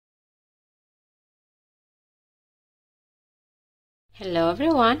Hello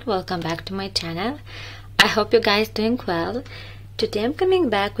everyone, welcome back to my channel. I hope you guys doing well. Today I'm coming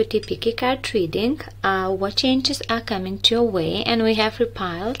back with a picky card reading. What changes are coming to your way, and we have 3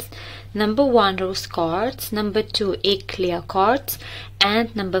 piles. Number 1 rose quartz, number 2 a clear quartz,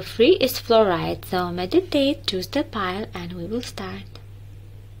 and number 3 is fluorite. So meditate, choose the pile, and we will start.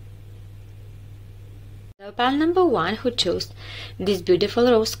 So pile number 1 who chose this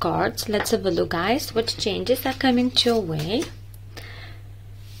beautiful rose quartz. Let's have a look, guys, what changes are coming to your way.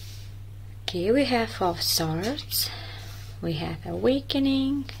 Okay, we have 4 of swords, we have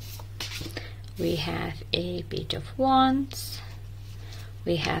awakening, we have a page of wands,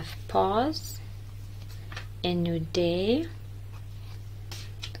 we have pause, a new day,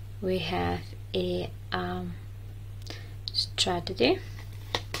 we have a strategy,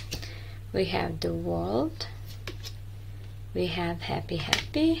 we have the world, we have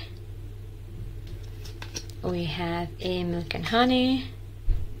happy, we have a milk and honey,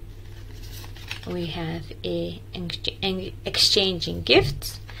 we have a exchanging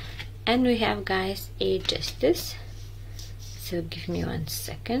gifts, and we have, guys, a justice. So give me 1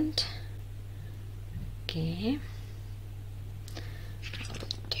 second. Okay,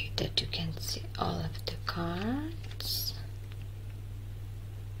 take that you can see all of the cards.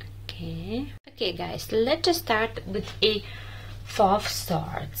 Okay, guys, let's just start with a 4 of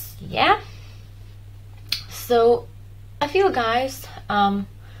swords. Yeah, so I feel, guys,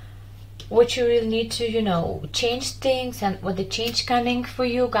 what you really need to change things, and what the change coming for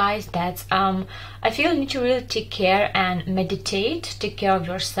you, guys, that's I feel you need to really take care and meditate, take care of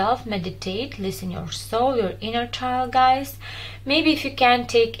yourself, meditate, listen your soul, your inner child, guys. Maybe if you can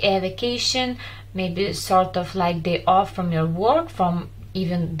take a vacation, maybe sort of like day off from your work, from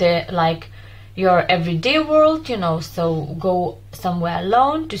even the your everyday world, so go somewhere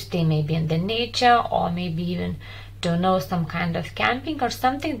alone to stay, maybe in the nature, or maybe even, don't know, some kind of camping or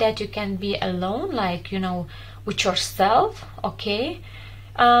something that you can be alone, with yourself. Okay,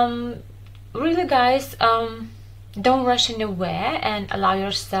 really, guys, don't rush anywhere and allow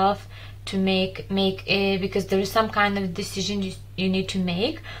yourself to make a, because there is some kind of decision you need to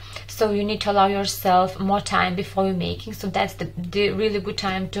make, so you need to allow yourself more time before you're making. So that's the really good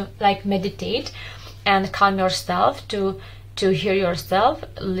time to meditate and calm yourself, to hear yourself,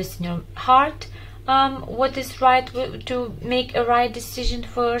 listen your heart, what is right, to make a right decision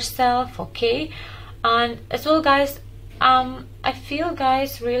for yourself. Okay, and as well, guys, I feel,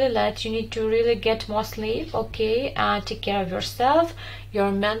 guys, really that you need to really get more sleep. Okay, take care of yourself,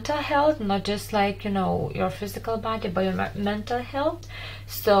 your mental health, not just your physical body, but your mental health.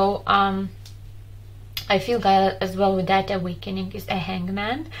 So I feel, guys, as well, with that awakening is a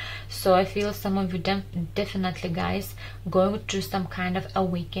hangman. So I feel some of you definitely, guys, going through some kind of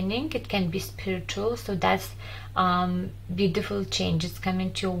awakening. It can be spiritual, so that's beautiful changes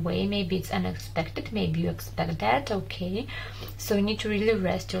coming to your way. Maybe it's unexpected, maybe you expect that. Okay, so you need to really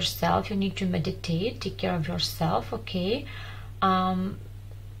rest yourself, you need to meditate, take care of yourself. Okay,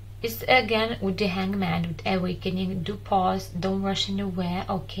 it's again with the hangman, with awakening. Do pause, don't rush anywhere.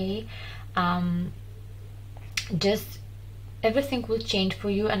 Okay, just everything will change for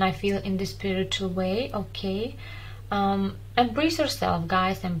you, and I feel in the spiritual way. Okay, embrace yourself,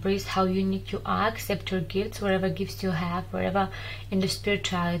 guys, embrace how unique you are, accept your gifts, whatever gifts you have, wherever in the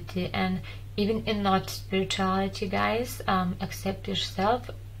spirituality and even in not spirituality, guys, accept yourself.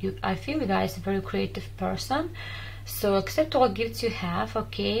 I feel, guys, a very creative person, so accept all gifts you have.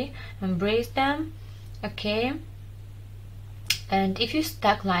 Okay, embrace them. Okay, and if you're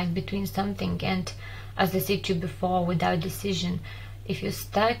stuck between something, and as I said to you before, without decision, if you're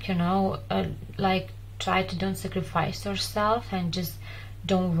stuck, try to don't sacrifice yourself, and just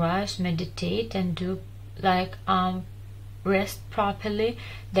don't rush, meditate, and do rest properly.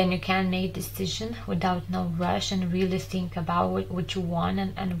 Then you can make decision without no rush, and really think about what you want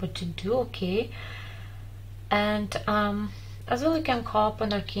and what to do. Okay, and as well, you can call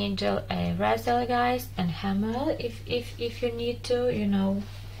upon Archangel Raziel, guys, and Hamel if you need to,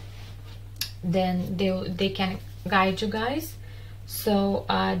 then they can guide you, guys. So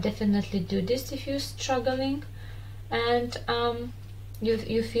definitely do this if you're struggling, and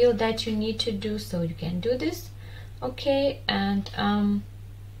you feel that you need to do so, you can do this. Okay, and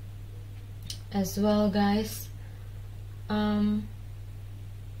as well, guys,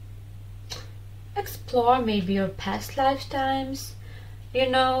 explore maybe your past lifetimes,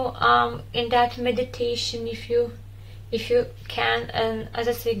 in that meditation, if you can. And as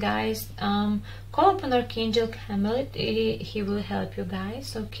I say, guys, call upon Archangel Camel. He will help you,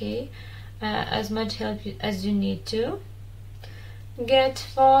 guys. Okay, as much help as you need to. get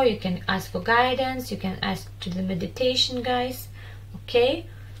for. You can ask for guidance, you can ask to the meditation, guys. okay?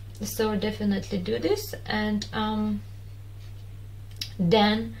 So definitely do this. And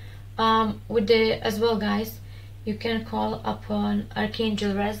then with the as well, guys, you can call upon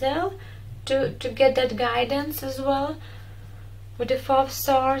Archangel Raziel to get that guidance as well with the 4 of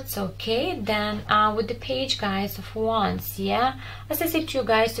Swords, okay? Then with the Page, guys, of Wands, yeah, as I said to you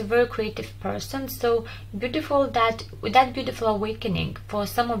guys, a very creative person. So beautiful that with that beautiful awakening, for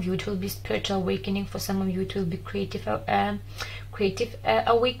some of you it will be spiritual awakening, for some of you it will be creative awakening.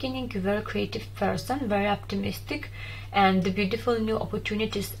 You're a very creative person, very optimistic, and the beautiful new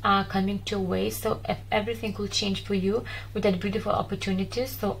opportunities are coming to your way. So if everything will change for you with that beautiful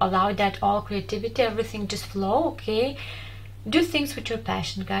opportunities, so allow that all creativity, everything just flow, okay? Do things with your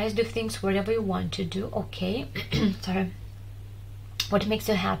passion, guys. Do things whatever you want to do, okay? Sorry. What makes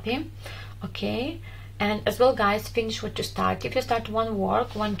you happy, okay? And as well, guys, finish what you start. If you start one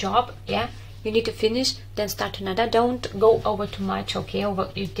work, one job, yeah, you need to finish, then start another. Don't go over too much, okay? Over,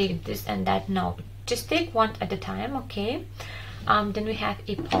 you take this and that. No, just take one at a time, okay? Then we have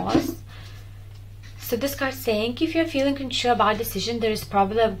a pause. So this card saying, if you're feeling unsure about a decision, there is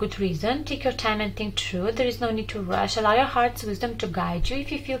probably a good reason. Take your time and think through. There is no need to rush. Allow your heart's wisdom to guide you.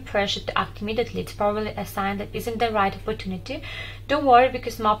 If you feel pressure to act immediately, it's probably a sign that isn't the right opportunity. Don't worry,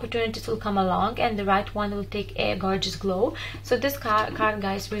 because more opportunities will come along and the right one will take a gorgeous glow. So this card,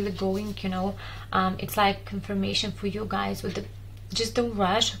 guys, really going, you know, it's like confirmation for you guys with the, just don't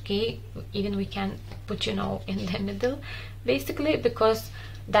rush, okay? Even we can put, you know, in the middle, basically, because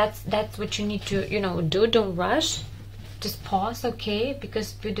that's what you need to, you know, do. Don't rush, just pause, okay?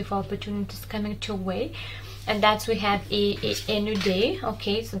 Because beautiful opportunities coming to your way. And that's, we have a new day,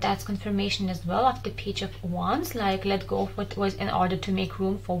 okay? So that's confirmation as well of the Page of Wands, like let go of what was in order to make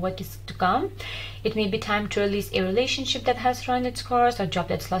room for what is to come. It may be time to release a relationship that has run its course, or job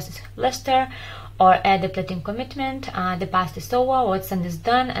that's lost its luster, or a depleting commitment. The past is over, what's done is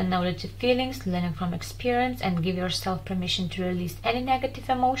done. Acknowledge your feelings, learning from experience, and give yourself permission to release any negative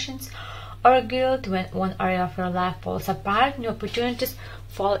emotions or guilt. When one area of your life falls apart, new opportunities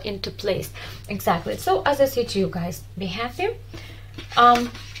fall into place. Exactly. So as I say to you guys, be happy,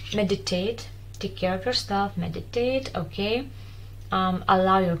 meditate, take care of yourself, meditate, okay?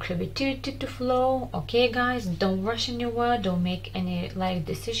 Allow your creativity to flow, okay, guys? Don't rush anywhere, don't make any like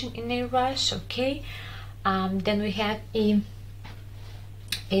decision in a rush, okay? Then we have a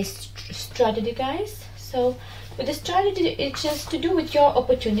strategy, guys. So with the strategy, it's just to do with your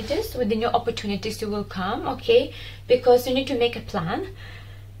opportunities. Within your opportunities you will come, okay? Because you need to make a plan.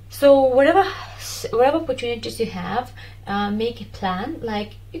 So whatever opportunities you have, make a plan.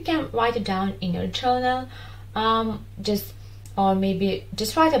 Like you can write it down in your journal, or maybe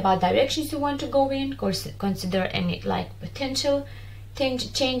just write about directions you want to go in. Consider any like potential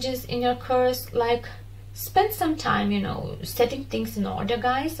changes in your course. Like spend some time, you know, setting things in order,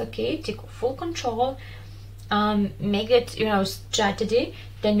 guys, okay? Take full control, make it, you know, strategy.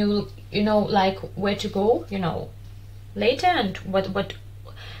 Then you will, you know, like where to go, you know, later, and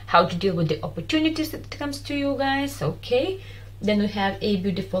how to deal with the opportunities that comes to you, guys, okay? Then we have a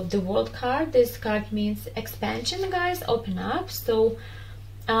beautiful The World card. This card means expansion, guys, open up. So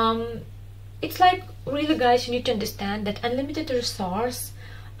it's like, really, guys, you need to understand that unlimited resource,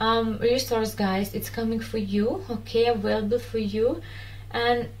 guys, it's coming for you, okay? Available for you.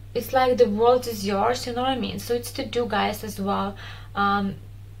 And it's like the world is yours, you know what I mean? So it's to do, guys, as well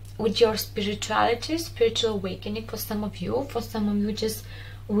with your spirituality, spiritual awakening for some of you. For some of you, just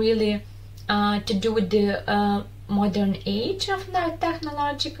really to do with the modern age of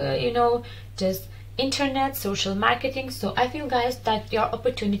technological, you know, just internet, social marketing. So I feel, guys, that your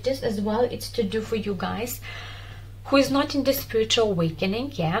opportunities as well, it's to do for you guys who is not in the spiritual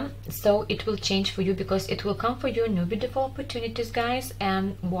awakening, yeah? So it will change for you, because it will come for you new beautiful opportunities, guys,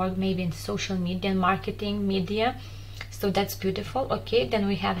 and work maybe in social media and marketing media. So that's beautiful, okay? Then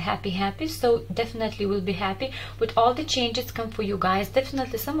we have happy. So definitely will be happy with all the changes come for you, guys.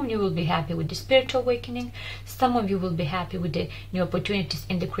 Definitely some of you will be happy with the spiritual awakening. Some of you will be happy with the new opportunities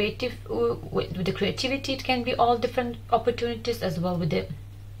in the creative, with the creativity. It can be all different opportunities, as well with the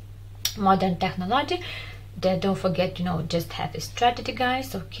modern technology. Then don't forget, you know, just have a strategy,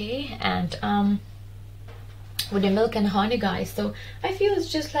 guys, okay? And with the milk and honey, guys. So I feel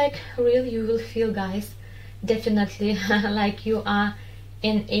it's just like, really, you will feel, guys, definitely like you are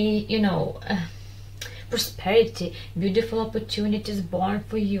in a, you know, prosperity, beautiful opportunities born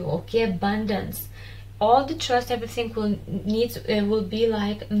for you, okay? Abundance, all the trust, everything will be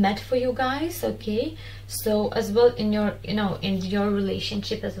like met for you guys. Okay, so as well in your, you know, in your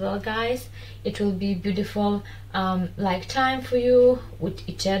relationship as well, guys, it will be beautiful like time for you with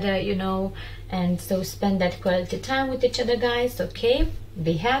each other, you know, and so spend that quality time with each other, guys. Okay,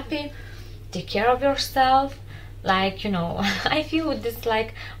 be happy, take care of yourself. Like, you know, I feel with this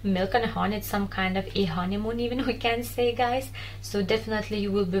like milk and honey, it's some kind of a honeymoon even, we can say, guys. So definitely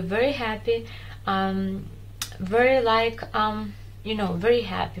you will be very happy, very like you know, very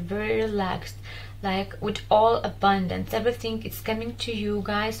happy, very relaxed, like with all abundance. Everything is coming to you,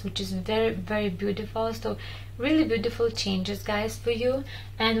 guys, which is very, very beautiful. So really beautiful changes, guys, for you.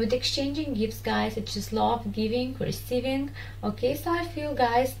 And with exchanging gifts, guys, it's just love, giving, receiving. Okay, so I feel,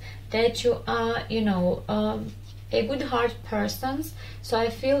 guys, that you are, you know, a good heart person. So I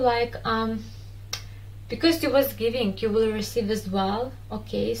feel like because you was giving, you will receive as well.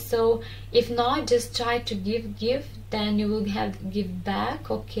 Okay, so if not, just try to give, then you will have give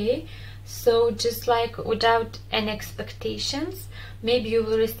back. Okay, so just like without any expectations, maybe you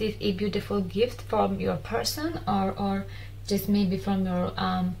will receive a beautiful gift from your person, or just maybe from your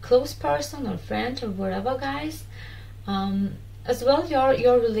close person or friend or whatever, guys. As well,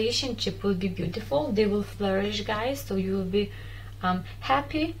 your relationship will be beautiful, they will flourish, guys. So you will be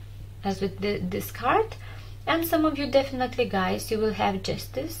happy, as with this card. And some of you definitely, guys, you will have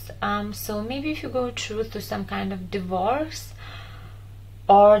justice. So maybe if you go through to some kind of divorce,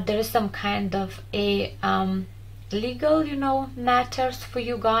 or there is some kind of a legal, you know, matters for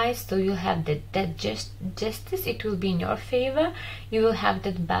you, guys, so you'll have that justice, it will be in your favor. You will have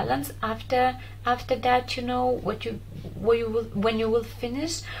that balance after that, you know, when you will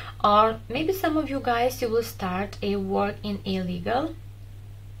finish. Or maybe some of you, guys, you will start a work in a legal.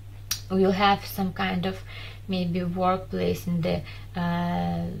 You'll have some kind of maybe workplace in the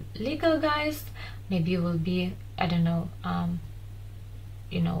legal, guys. Maybe you will be, I don't know,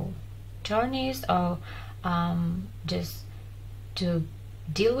 you know, attorneys, or just to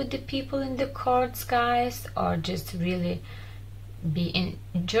deal with the people in the courts, guys, or just really be in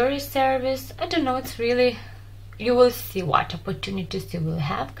jury service. I don't know, it's really, you will see what opportunities you will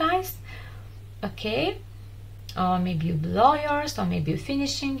have, guys. Okay, or maybe you'll be lawyers, or maybe you're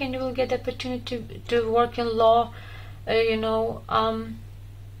finishing and you will get the opportunity to work in law, you know,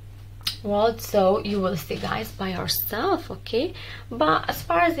 world. So you will see, guys, by yourself. Okay, but as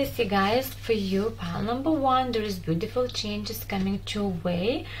far as I see, guys, for you, pile number one, there is beautiful changes coming to your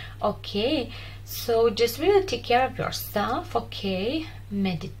way. Okay, so just really take care of yourself. Okay,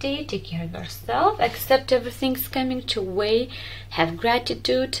 meditate, take care of yourself, accept everything's coming to your way, have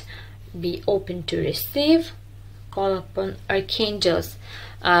gratitude, be open to receive, call upon archangels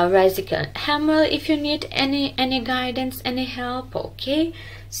Raziel Hamel if you need any guidance, any help. Okay,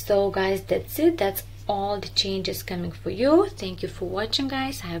 so guys, that's it. That's all the changes coming for you. Thank you for watching,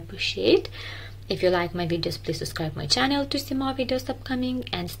 guys. I appreciate. If you like my videos, please subscribe my channel to see more videos upcoming,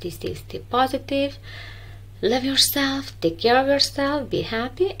 and stay safe, stay positive, love yourself, take care of yourself, be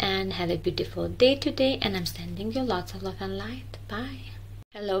happy, and have a beautiful day today. And I'm sending you lots of love and light. Bye.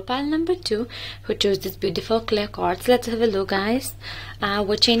 Hello, pile number two, who chose this beautiful clear quartz. Let's have a look, guys.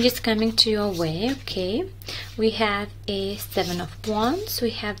 What changes coming to your way? Okay, we have a 7 of Wands, we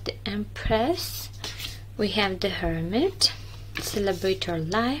have the Empress, we have the Hermit, celebrate your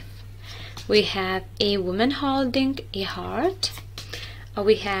life, we have a woman holding a heart,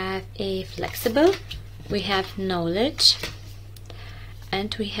 we have a flexible, we have knowledge,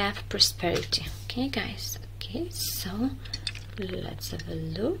 and we have prosperity. Okay, guys. Okay, so let's have a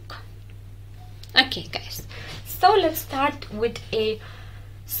look. Okay, guys, so let's start with a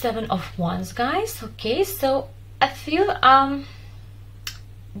 7 of Wands, guys. Okay, so I feel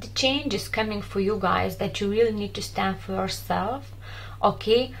the change is coming for you, guys, that you really need to stand for yourself.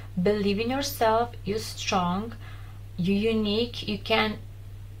 Okay, believe in yourself, you're strong, you're unique,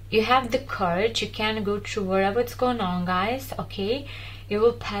 you have the courage, you can go through whatever it's going on, guys. Okay, you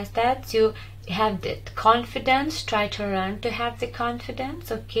will pass that. You have the confidence, try to learn to have the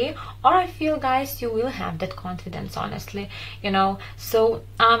confidence. Okay, or I feel, guys, you will have that confidence, honestly, you know. So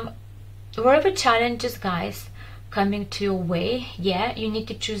wherever challenges, guys, coming to your way, yeah, you need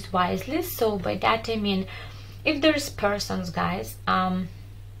to choose wisely. So by that I mean, if there's persons, guys,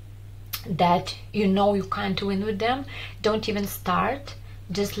 that you know you can't win with them, don't even start.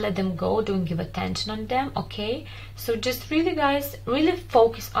 Just let them go, don't give attention on them. Okay, so just really, guys, really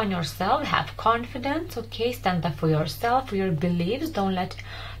focus on yourself, have confidence. Okay, stand up for yourself, for your beliefs. Don't let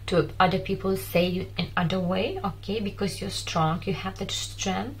to other people say you in other way. Okay, because you're strong, you have that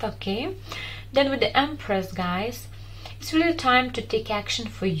strength. Okay, then with the Empress, guys, it's really time to take action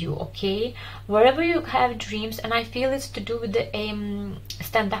for you, okay? Wherever you have dreams, and I feel it's to do with the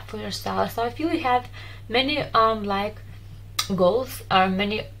stand up for yourself. So I feel you have many like goals or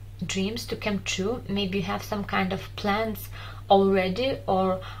many dreams to come true. Maybe you have some kind of plans already,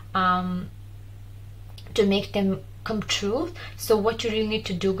 or to make them come true. So what you really need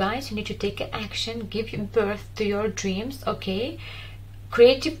to do, guys, you need to take action, give birth to your dreams, okay?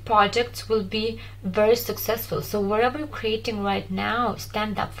 Creative projects will be very successful. So whatever you're creating right now,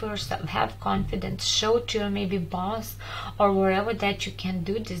 stand up for yourself, have confidence, show to your maybe boss or wherever that you can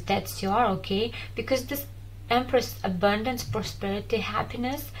do this, that's your, okay? Because this Empress, abundance, prosperity,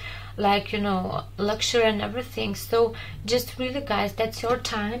 happiness, like, you know, luxury and everything. So just really, guys, that's your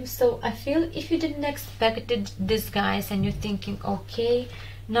time. So I feel if you didn't expect this, guys, and you're thinking, okay,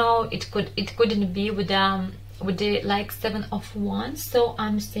 no, it couldn't be with the like 7 of Wands. So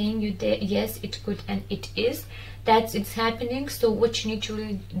I'm saying you there, yes, it could, and it is. It's happening. So what you need to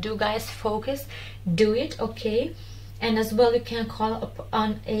really do, guys, focus, do it, okay? And as well, you can call up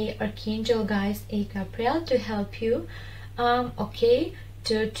on a archangel, guys, a Gabriel, to help you, okay,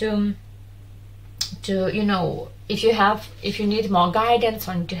 to you know, if you need more guidance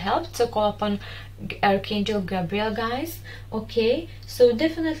or need to help, so call upon Archangel Gabriel, guys, okay? So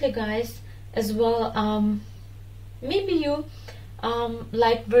definitely, guys, as well, maybe you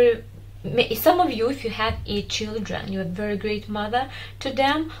like some of you, if you have children, you're a very great mother to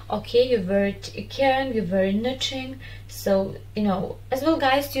them, okay? You're very caring, you're very nurturing. So, you know, as well,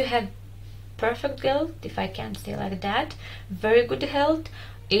 guys, you have perfect health, if I can say like that, very good health.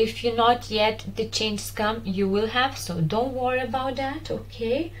 If you're not yet, the changes come, you will have, so don't worry about that,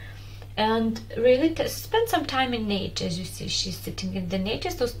 okay? And really spend some time in nature. As you see, she's sitting in the nature,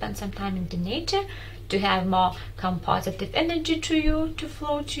 so spend some time in the nature to have more positive energy to you, to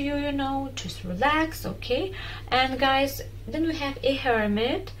flow to you, you know, just relax, okay? And guys, then we have a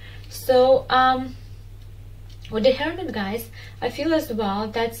Hermit. So with the Hermit, guys, I feel as well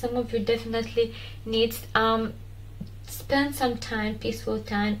that some of you definitely needs spend some time, peaceful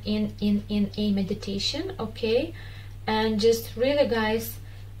time in a meditation, okay? And just really, guys,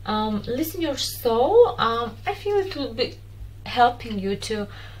 listen your soul. I feel it will be helping you to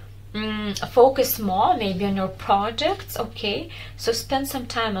focus more maybe on your projects, okay? So spend some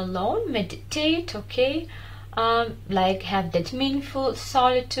time alone, meditate, okay? Like have that meaningful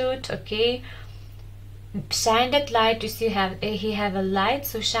solitude, okay? Shine that light. You see, he have a light,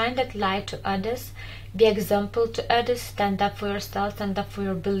 so shine that light to others, be example to others, stand up for yourself, stand up for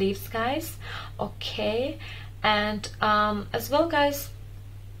your beliefs, guys, okay? And as well, guys,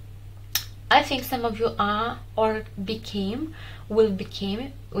 I think some of you are or will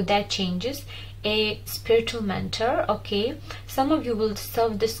become with that changes a spiritual mentor, okay? Some of you will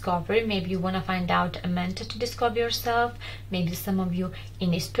self-discover. Maybe you want to find out a mentor to discover yourself. Maybe some of you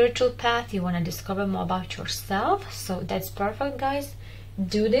in a spiritual path, you want to discover more about yourself. So that's perfect, guys.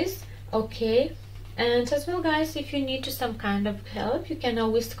 Do this, okay? And as well, guys, if you need some kind of help, you can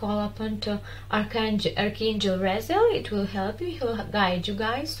always call upon to Archangel Raziel. It will help you, he'll guide you,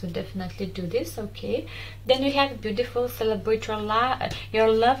 guys. So definitely do this, okay? Then we have beautiful, celebrate your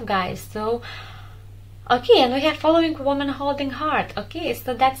love, guys. So okay, and we have following woman holding heart, okay?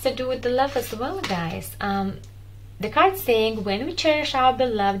 So that's to do with the love as well, guys. The card saying, when we cherish our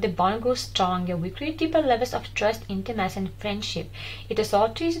beloved, the bond grows stronger. We create deeper levels of trust, intimacy, and friendship. It is all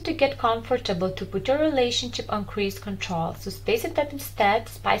too easy to get comfortable, to put your relationship on cruise control. So spice it up instead,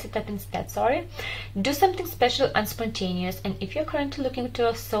 sorry. Do something special and spontaneous. And if you're currently looking to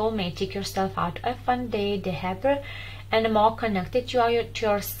a soulmate, take yourself out a fun day. The happier and the more connected you are to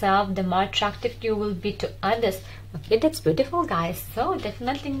yourself, the more attractive you will be to others. Okay, that's beautiful, guys. So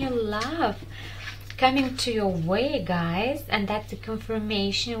definitely new love coming to your way, guys. And that's the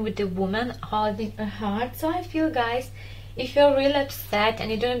confirmation with the woman holding a heart. So I feel, guys, if you're really upset and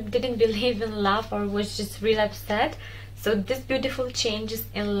you didn't believe in love or was just really upset, so this beautiful changes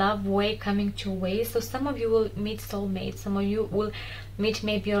in love way coming to your way. So some of you will meet soulmates, some of you will meet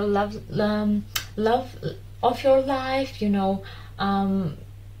maybe your love of your life, you know.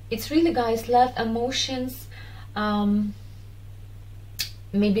 It's really, guys, love, emotions,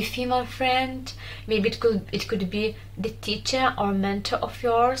 maybe female friend, maybe it could be the teacher or mentor of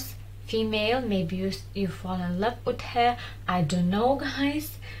yours, female. Maybe you fall in love with her, I don't know,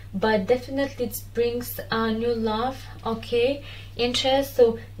 guys, but definitely it brings new love, okay, interest.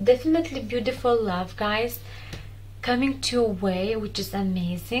 So definitely beautiful love, guys, coming to your way, which is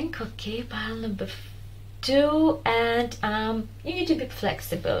amazing, okay? Pile number 2, and you need to be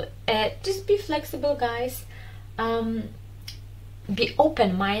flexible. Just be flexible, guys. Be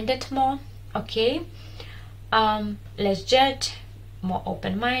open-minded more, okay? less judge, more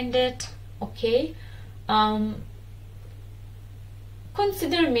open-minded. Okay,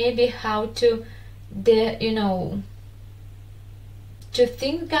 consider maybe how to to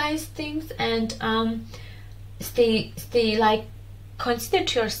think, guys, things, and stay like, consider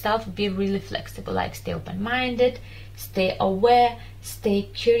to yourself, be really flexible, like stay open-minded, stay aware, stay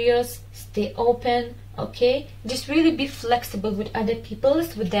curious, stay open. Okay, just really be flexible with other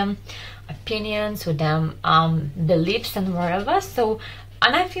people's, with them opinions, with them beliefs and whatever. So,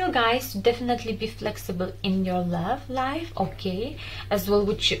 and I feel, guys, definitely be flexible in your love life, okay, as well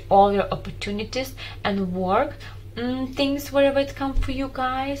with all your opportunities and work things, wherever it comes for you,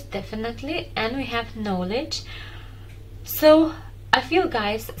 guys, definitely. And we have knowledge. So I feel,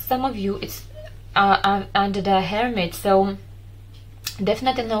 guys, some of you, it's under the Hermit, so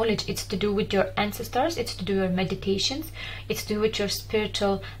definitely knowledge, it's to do with your ancestors, it's to do your meditations, it's to do with your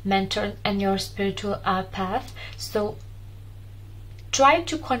spiritual mentor and your spiritual path. So try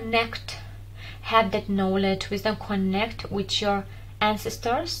to connect, have that knowledge, wisdom, connect with your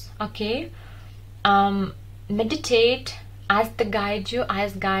ancestors, okay. Meditate, ask the guide to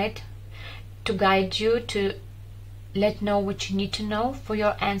guide you, to let know what you need to know for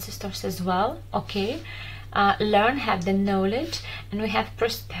your ancestors as well, okay. Learn, have the knowledge. And we have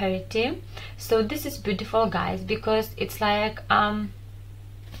prosperity. So this is beautiful, guys, because it's like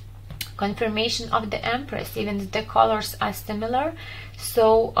confirmation of the Empress, even the colors are similar.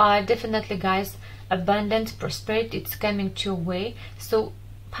 So definitely, guys, abundance, prosperity, it's coming to your way. So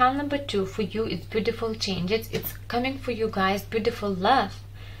pile number 2 for you is beautiful changes. It's coming for you, guys, beautiful love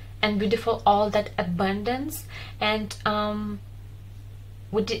and beautiful all that abundance. And in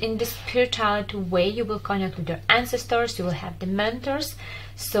the spirituality way, you will connect with your ancestors, you will have the mentors.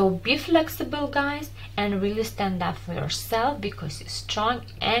 So be flexible, guys, and really stand up for yourself, because you're strong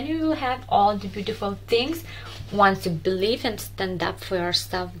and you will have all the beautiful things once you believe and stand up for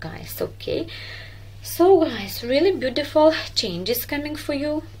yourself, guys, okay. So, guys, really beautiful changes coming for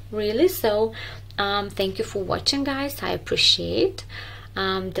you, really. So thank you for watching, guys, I appreciate.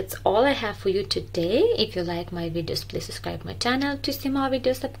 That's all I have for you today. If you like my videos, please subscribe my channel to see more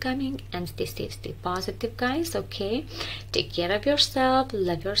videos upcoming, and stay safe, stay positive, guys, okay. Take care of yourself,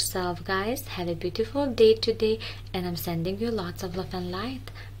 love yourself, guys. Have a beautiful day today, and I'm sending you lots of love and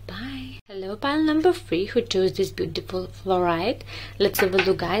light. Bye. Hello, pile number 3 who chose this beautiful fluorite. Let's have a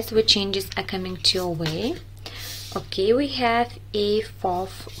look, guys, what changes are coming to your way. Okay, we have a 4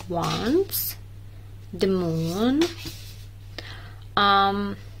 of Wands, the Moon,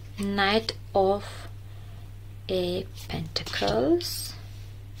 Knight of Pentacles.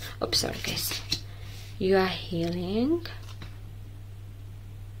 Oops, sorry, guys. You are healing.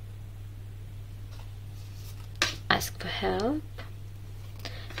 Ask for help.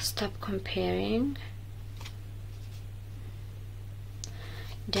 Stop comparing.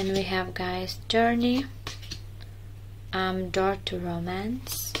 Then we have, guys, Journey, Door to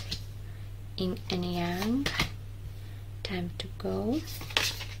Romance, Yin and Yang, Time to Go,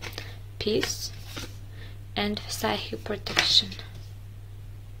 Peace, and Psychic Protection.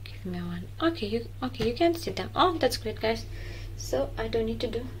 Give me one. Okay, you can see them. Oh, that's great, guys. So I don't need to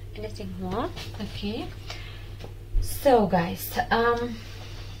do anything more. Okay. So, guys,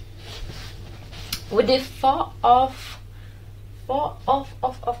 with the 4 of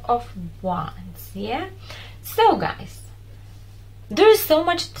Wands, yeah. So, guys, there is so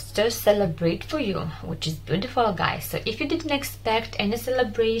much to celebrate for you, which is beautiful, guys. So if you didn't expect any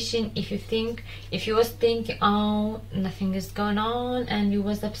celebration, if you was thinking, oh, nothing is going on, and you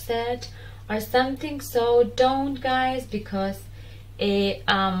was upset or something, so don't, guys, because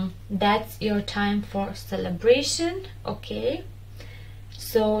that's your time for celebration, okay.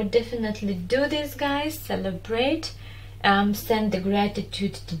 So definitely do this, guys. Celebrate, send the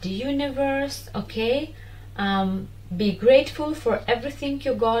gratitude to the universe, okay. Be grateful for everything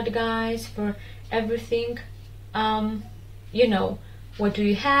you got, guys, for everything, you know, what do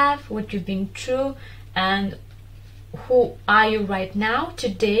you have, what you've been through, and who are you right now,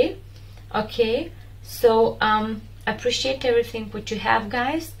 today, okay. So appreciate everything what you have,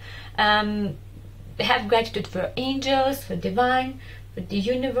 guys. Have gratitude for angels, for divine, for the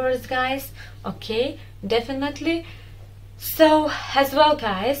universe, guys, okay, definitely. So as well,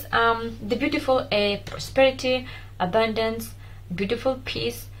 guys, the beautiful prosperity, abundance, beautiful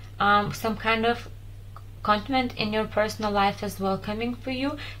peace, some kind of contentment in your personal life as well coming for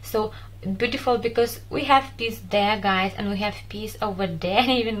you. So beautiful because we have peace there, guys, and we have peace over there, and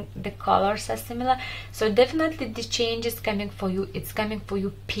even the colors are similar. So definitely the change is coming for you. It's coming for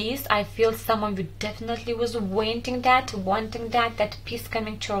you, peace. I feel some of you definitely was wanting that peace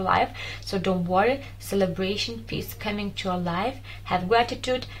coming to your life. So don't worry, celebration, peace coming to your life. Have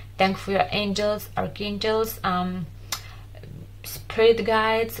gratitude, thank for your angels, archangels, spirit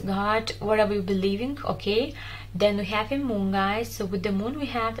guides, God, whatever you believe in. Okay, then we have a moon, guys. So with the moon we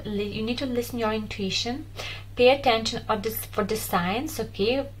have, you need to listen your intuition, pay attention of this for the signs,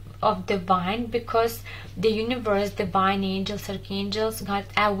 okay, of divine, because the universe, divine, angels, archangels, God,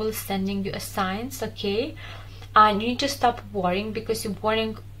 I will sending you a signs, okay. And you need to stop worrying, because you're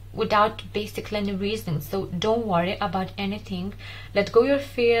worrying without basically any reason. So don't worry about anything. Let go your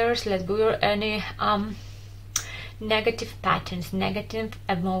fears, let go your any negative patterns, negative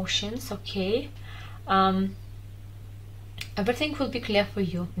emotions, okay. Everything will be clear for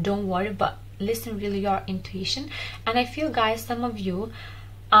you. Don't worry, but listen really your intuition. And I feel, guys, some of you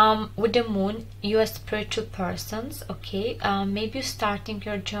with the moon, you are spiritual persons, okay. Maybe you're starting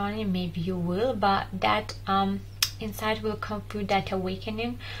your journey, maybe you will, but that insight will come through, that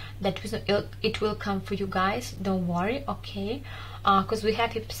awakening, that it will come for you, guys. Don't worry, okay. Because we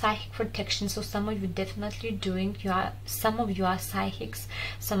have a psychic protection, so some of you definitely doing, some of you are psychics,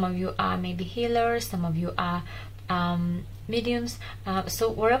 some of you are maybe healers, some of you are mediums.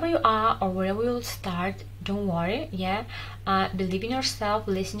 So wherever you are or wherever you will start, don't worry, yeah. Believe in yourself,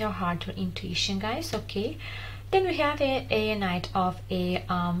 listen your heart, your intuition, guys, okay. Then we have a knight of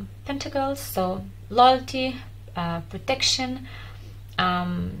pentacles, so loyalty, protection.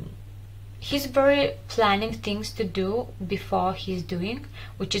 He's very planning things to do before he's doing,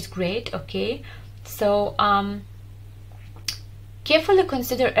 which is great, okay. So carefully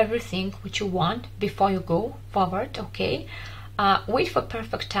consider everything which you want before you go forward, okay. Wait for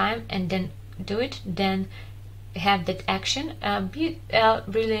perfect time and then do it, then have that action. Be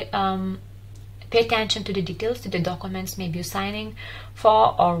really pay attention to the details, to the documents maybe you're signing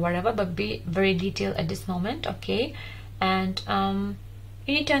for or whatever, but be very detailed at this moment, okay. And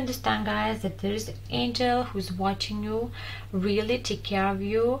you need to understand, guys, that there is an angel who's watching you, really take care of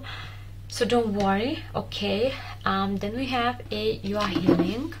you. So don't worry, okay. Then we have you are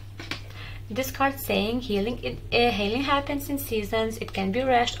healing. This card saying healing. Healing happens in seasons. It can be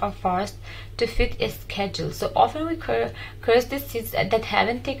rushed or forced to fit a schedule. So often we curse the seeds that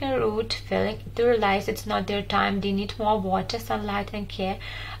haven't taken root, failing to realize it's not their time. They need more water, sunlight, and care.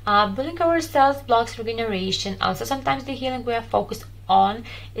 Bullying ourselves blocks regeneration. Also, sometimes the healing we are focused on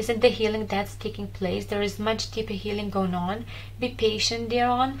isn't the healing that's taking place. There is much deeper healing going on. Be patient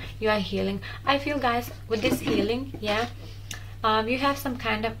thereon. You are healing. I feel, guys, with this healing, yeah, you have some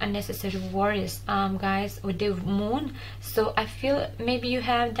kind of unnecessary worries, guys, with the moon. So I feel maybe you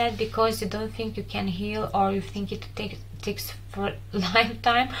have that because you don't think you can heal, or you think it takes for a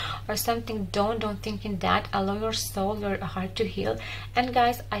lifetime or something. Don't think in that. Allow your soul, your heart to heal. And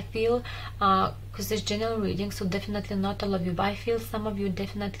guys, I feel because it's general reading, so definitely not all of you, but I feel some of you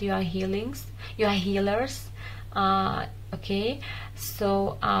definitely are healings, you are healers, okay.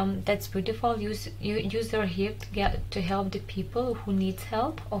 So that's beautiful. Use your gift to help the people who needs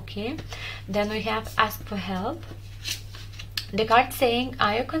help, okay. Then we have ask for help. The card saying,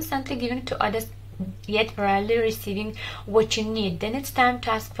 are you constantly giving to others yet rarely receiving what you need? Then it's time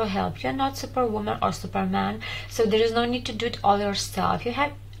to ask for help. You're not Superwoman or Superman, so there is no need to do it all yourself. You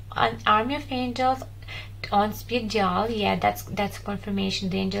have an army of angels on speed dial, yeah, that's confirmation.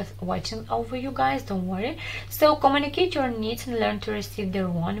 The angels watching over you, guys, don't worry. So communicate your needs and learn to receive their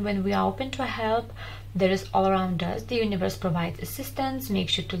one. When we are open to help, there is all around us. The universe provides assistance. Make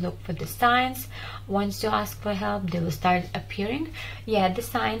sure to look for the signs. Once you ask for help, they will start appearing. Yeah, the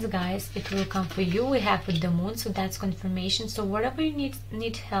signs, guys, it will come for you. We have with the moon, so that's confirmation. So whatever you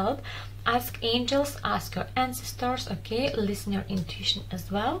need help, ask angels, ask your ancestors, okay. Listen your intuition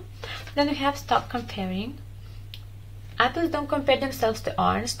as well. Then we have stop comparing. Apples don't compare themselves to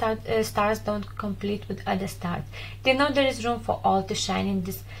orange. Stars don't compete with other stars. They know there is room for all to shine in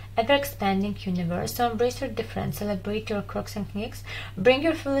this ever-expanding universe. So embrace your difference, celebrate your quirks and kinks, bring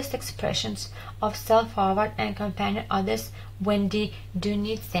your fullest expressions of self forward, and companion others when they do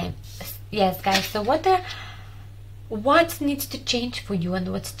need them. Yes, guys. So what needs to change for you, and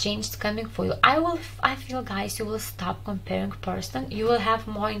what's changed coming for you? I feel, guys, you will stop comparing person. You will have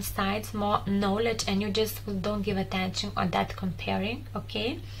more insights, more knowledge, and you just don't give attention on that comparing,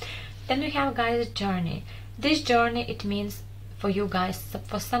 okay. Then we have, guys, journey. This journey, it means for you guys,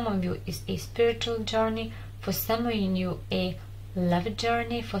 for some of you is a spiritual journey, for some of you a love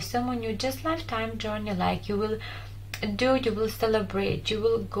journey, for some of you just lifetime journey. Like you will do, you will celebrate, you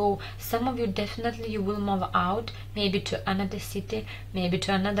will go, some of you definitely you will move out, maybe to another city, maybe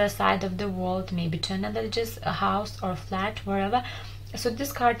to another side of the world, maybe to another just a house or a flat, wherever. So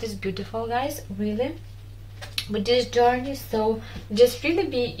this card is beautiful, guys, really, with this journey. So just really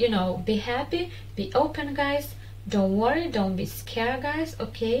be, you know, be happy, be open, guys. Don't worry, don't be scared, guys,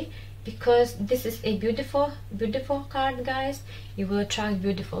 okay? Because this is a beautiful card, guys. You will attract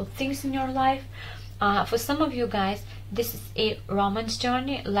beautiful things in your life. For some of you guys, this is a romance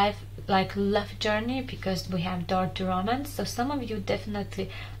journey, like love journey, because we have door to romance. So some of you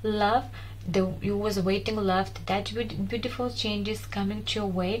definitely love, you was waiting love, that beautiful changes coming to your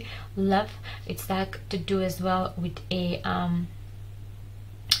way. Love, it's like to do as well with a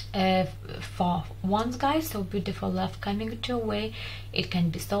for once, guys. So beautiful love coming to your way. It can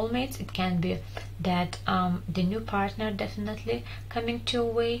be soulmates, it can be that the new partner definitely coming to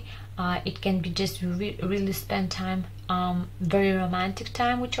your way. It can be just really spend time, very romantic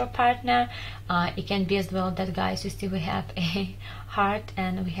time with your partner. It can be as well that, guys, you see we have a heart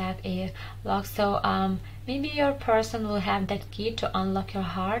and we have a lock. So maybe your person will have that key to unlock your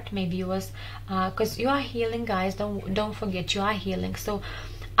heart. Maybe you was because you are healing, guys. Don't forget, you are healing. So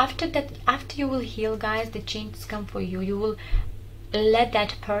after that, after you will heal, guys, the changes come for you. You will let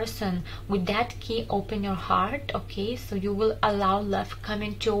that person with that key open your heart, okay? So you will allow love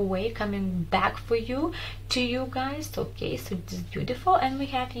coming to your way, coming back for you, to you, guys, okay? So this is beautiful. And we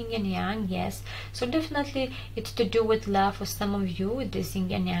have yin and yang, yes. So definitely it's to do with love for some of you, with this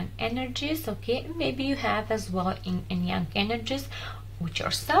yin and yang energies, okay? Maybe you have as well yin and yang energies with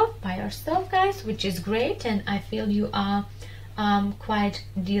yourself, by yourself, guys, which is great. And I feel you are quite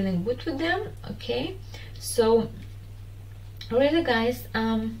dealing with them, okay? So really, guys,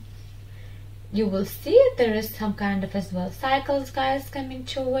 you will see there is some kind of as well cycles, guys, coming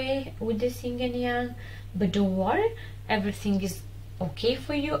to your way with this yin and yang. But don't worry, everything is okay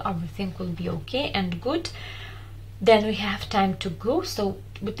for you, everything will be okay and good. Then we have time to go. So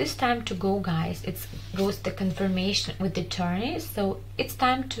with this time to go, guys, it goes the confirmation with the journey. So it's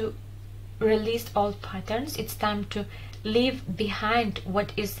time to release all patterns. It's time to leave behind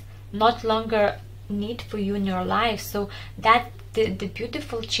what is not longer need for you in your life. So that the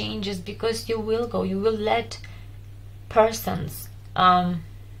beautiful changes, because you will go, you will let persons,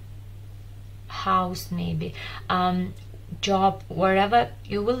 house, maybe job, wherever,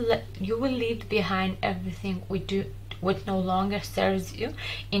 you will leave behind everything what no longer serves you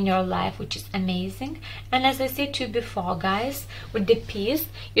in your life, which is amazing. And as I said to you before, guys, with the peace,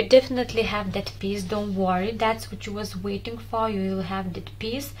 you definitely have that peace. Don't worry, that's what you was waiting for. You will have that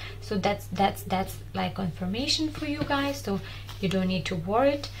peace. So that's like confirmation for you, guys. So you don't need to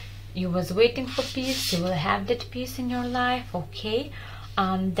worry. You was waiting for peace, you will have that peace in your life, okay?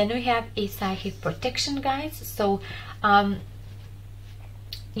 Then we have a psychic protection, guys. So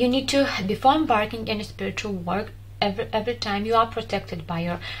you need to, before embarking any spiritual work, every time you are protected by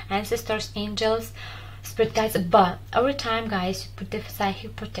your ancestors, angels, spirit guides. But every time, guys, you put the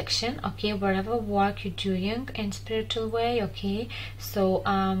psychic protection, okay, wherever work you're doing in spiritual way, okay? So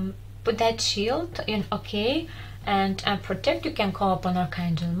put that shield in, okay, and protect. You can call upon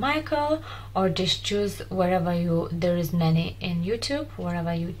Archangel Michael, or just choose wherever there is many in YouTube,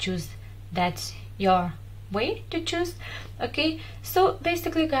 wherever you choose, that's your way to choose, okay? So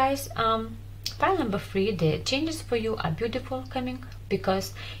basically, guys, pile number 3, the changes for you are beautiful coming,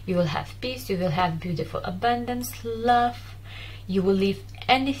 because you will have peace, you will have beautiful abundance, love, you will leave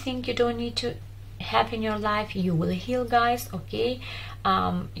anything you don't need to have in your life, you will heal, guys, okay?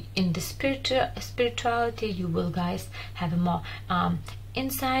 In the spirituality, you will, guys, have more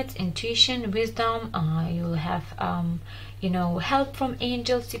insights, intuition, wisdom. You will have you know, help from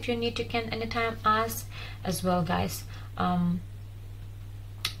angels. If you need, you can anytime ask as well, guys.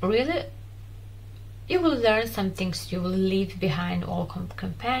 Really, you will learn some things. You will leave behind all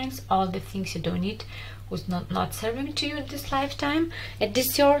companions, all the things you don't need, who's not serving to you in this lifetime, at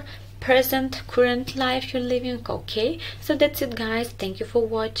this your current life you're living, okay? So that's it, guys. Thank you for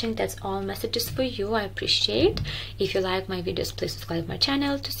watching. That's all messages for you. I appreciate. If you like my videos, please subscribe my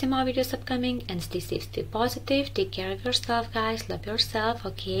channel to see more videos upcoming, and stay safe, stay positive, take care of yourself, guys. Love yourself,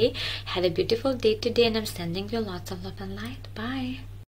 okay? Have a beautiful day today, and I'm sending you lots of love and light. Bye.